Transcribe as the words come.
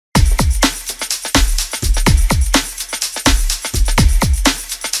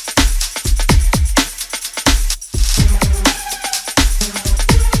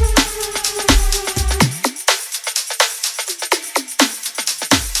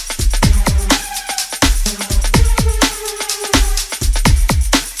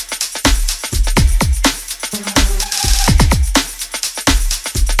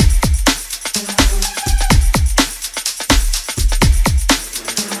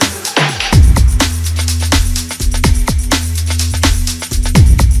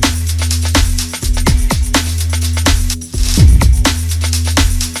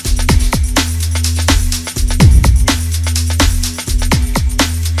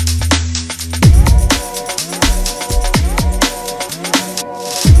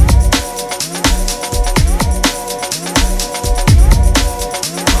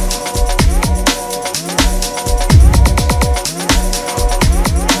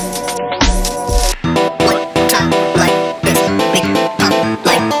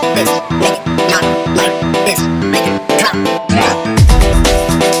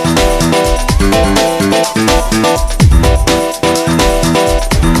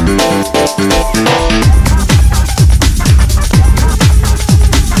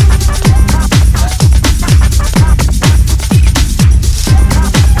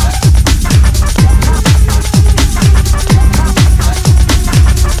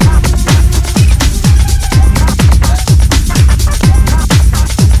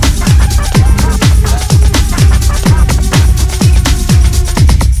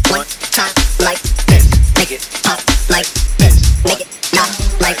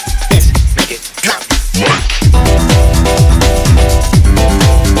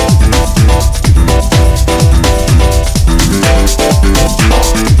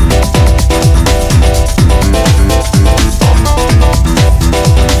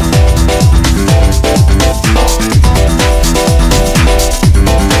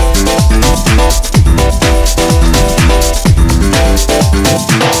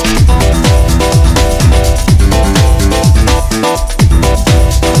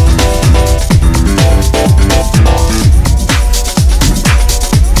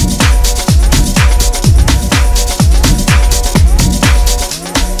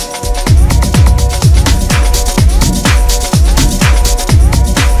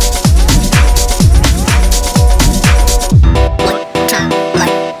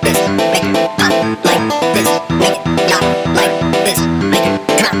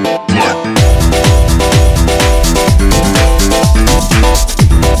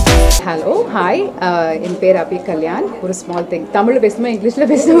Hi, in பேர் Abi Kalyan. ஒரு small thing. தமிழ்ல பேசணுமா இங்கிலீஷ்ல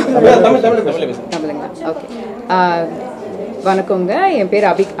பேசணுமா? தமிழ்ல. Okay. வணக்கங்க. என் பேர்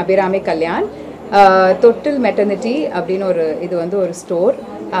Abi Kalyan. Thottil Maternity அப்படின இது வந்து ஒரு ஸ்டோர்.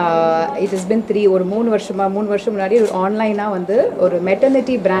 It has been 3 வருஷம் முன்னாடி ஒரு ஆன்லைனா வந்து ஒரு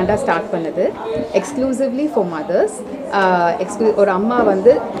மெட்டர்னிட்டி பிராண்டா ஸ்டார்ட் பண்ணது எக்ஸ்க்ளூசிவ்லி ஃபார் மதர்ஸ். ஒரு அம்மா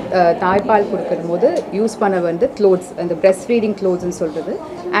வந்து தாய்ப்பால் கொடுக்கும்போது யூஸ் பண்ண வந்து க்ளோத்ஸ், அந்த பிரெஸ்ட் ஃபீடிங் க்ளோத்ஸ்ன்னு சொல்கிறது.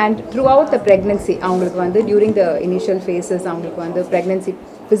 And through out the pregnancy அவங்களுக்கு வந்து டியூரிங் த இனிஷியல் ஃபேஸஸ் அவங்களுக்கு வந்து ப்ரெக்னென்சி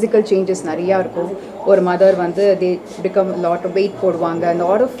ஃபிசிக்கல் சேஞ்சஸ் நிறையா இருக்கும். ஒரு மதர் வந்து they become lot of weight போடுவாங்க.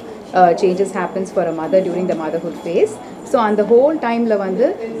 Lot of changes happens for a mother during the motherhood phase. So on the whole time la vandu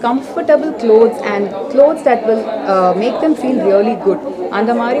comfortable clothes and clothes that will make them feel really good,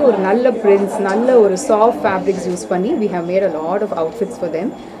 andha mari or nalla prints, nalla or soft fabrics use panni we have made a lot of outfits for them.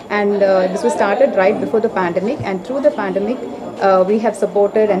 And this was started right before the pandemic, and through the pandemic we have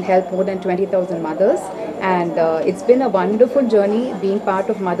supported and helped more than 20,000 mothers. And it's been a wonderful journey being part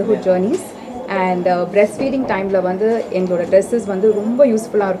of motherhood journeys. And breastfeeding time la vandu engaloda dresses vandu romba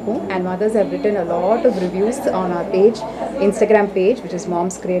useful ah irukum, and mothers have written a lot of reviews on our page, Instagram page, which is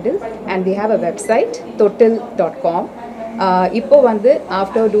Mom's Cradle, and we have a website thottil.com. Ipo vandu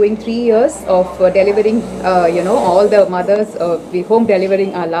after doing 3 years of delivering all the mothers, we home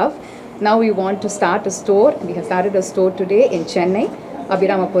delivering our love, now we want to start a store. We have started a store today in Chennai,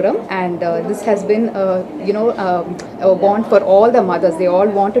 Abhiramapuram, and this has been a bond for all the mothers. They all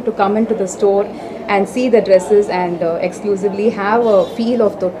wanted to come into the store and see the dresses and exclusively have a feel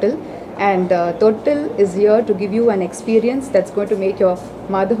of Thottil. And Thottil is here to give you an experience that's going to make your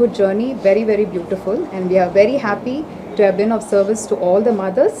motherhood journey very, very beautiful. And we are very happy to have been of service to all the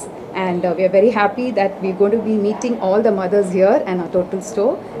mothers. And we are very happy that we're going to be meeting all the mothers here in our Thottil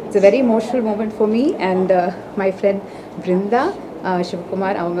store. It's a very emotional moment for me and my friend Brindha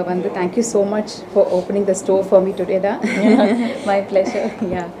Sivakumar. Avanga vandu thank you so much for opening the store for me today da. My pleasure.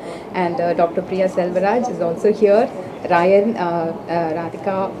 Yeah. And Dr. Priya Selvaraj is also here. Rayane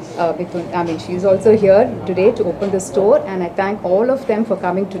R Mithun, she is also here today to open the store, and I thank all of them for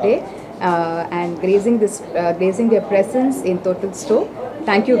coming today and gracing their presence in Thottil store.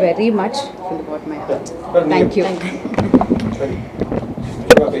 Thank you very much from the bottom of my heart. Thank you.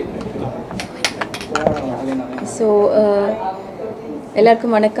 So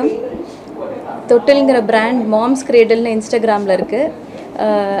எல்லாருக்கும் வணக்கம். தொட்டில்ங்கிற brand moms கிரேடல்னு இன்ஸ்டாகிராமில் இருக்குது.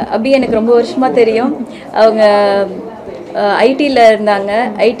 அபி எனக்கு ரொம்ப வருஷமாக தெரியும். அவங்க ஐடியில் இருந்தாங்க.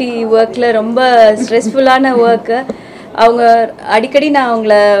 ஐடி ஒர்க்கில் ரொம்ப ஸ்ட்ரெஸ்ஃபுல்லான ஒர்க்கு. அவங்க அடிக்கடி நான்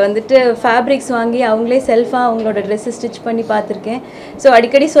அவங்கள வந்துட்டு ஃபேப்ரிக்ஸ் வாங்கி அவங்களே செல்ஃபாக அவங்களோட ட்ரெஸ்ஸை ஸ்டிச் பண்ணி பார்த்துருக்கேன். ஸோ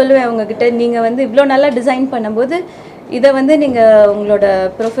அடிக்கடி சொல்லுவேன் அவங்கக்கிட்ட, நீங்கள் வந்து இவ்வளோ நல்லா டிசைன் பண்ணும்போது இதை வந்து நீங்கள் உங்களோட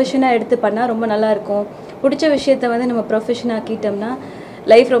ப்ரொஃபஷனாக எடுத்து பண்ணால் ரொம்ப நல்லாயிருக்கும். பிடிச்ச விஷயத்த வந்து நம்ம ப்ரொஃபஷன் ஆக்கிட்டோம்னா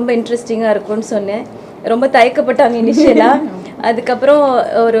லைஃப் ரொம்ப இன்ட்ரெஸ்டிங்காக இருக்கும்னு சொன்னேன். ரொம்ப தயக்கப்பட்டாங்க இனிஷியலாக. அதுக்கப்புறம்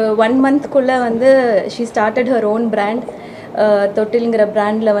ஒரு 1 மந்த்க்குள்ளே வந்து she started her own brand. தொட்டில்ங்கிற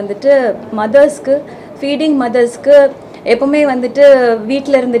பிராண்டில் வந்துட்டு மதர்ஸ்க்கு, ஃபீடிங் மதர்ஸ்க்கு எப்போவுமே வந்துட்டு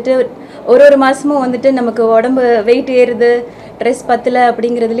வீட்டில் இருந்துட்டு ஒரு மாதமும் வந்துட்டு நமக்கு உடம்பு வெயிட் ஏறுது, ட்ரெஸ் பத்தலை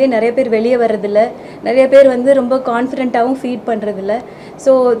அப்படிங்கிறதுலேயே நிறைய பேர் வெளியே வர்றதில்ல. நிறைய பேர் வந்து ரொம்ப கான்ஃபிடென்ட்டாகவும் ஃபீட் பண்ணுறதில்ல.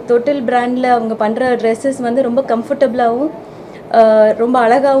 ஸோ தொட்டில் பிராண்டில் அவங்க பண்ணுற ட்ரெஸ்ஸஸ் வந்து ரொம்ப கம்ஃபர்டபுளாகவும் ரொம்ப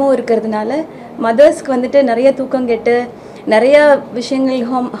அழகாகவும் இருக்கிறதுனால மதர்ஸ்க்கு வந்துட்டு நிறைய தூக்கம் கெட்டு நிறையா விஷயங்கள்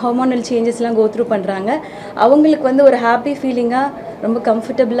ஹார்மோனல் சேஞ்சஸ்லாம் கோத்ரூ பண்ணுறாங்க. அவங்களுக்கு வந்து ஒரு ஹாப்பி ஃபீலிங்காக ரொம்ப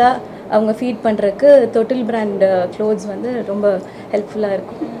கம்ஃபர்டபுளாக அவங்க ஃபீட் பண்ணுறதுக்கு தொட்டில் பிராண்ட் க்ளோத்ஸ் வந்து ரொம்ப ஹெல்ப்ஃபுல்லாக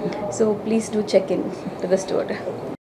இருக்கும். So please do check in to the store.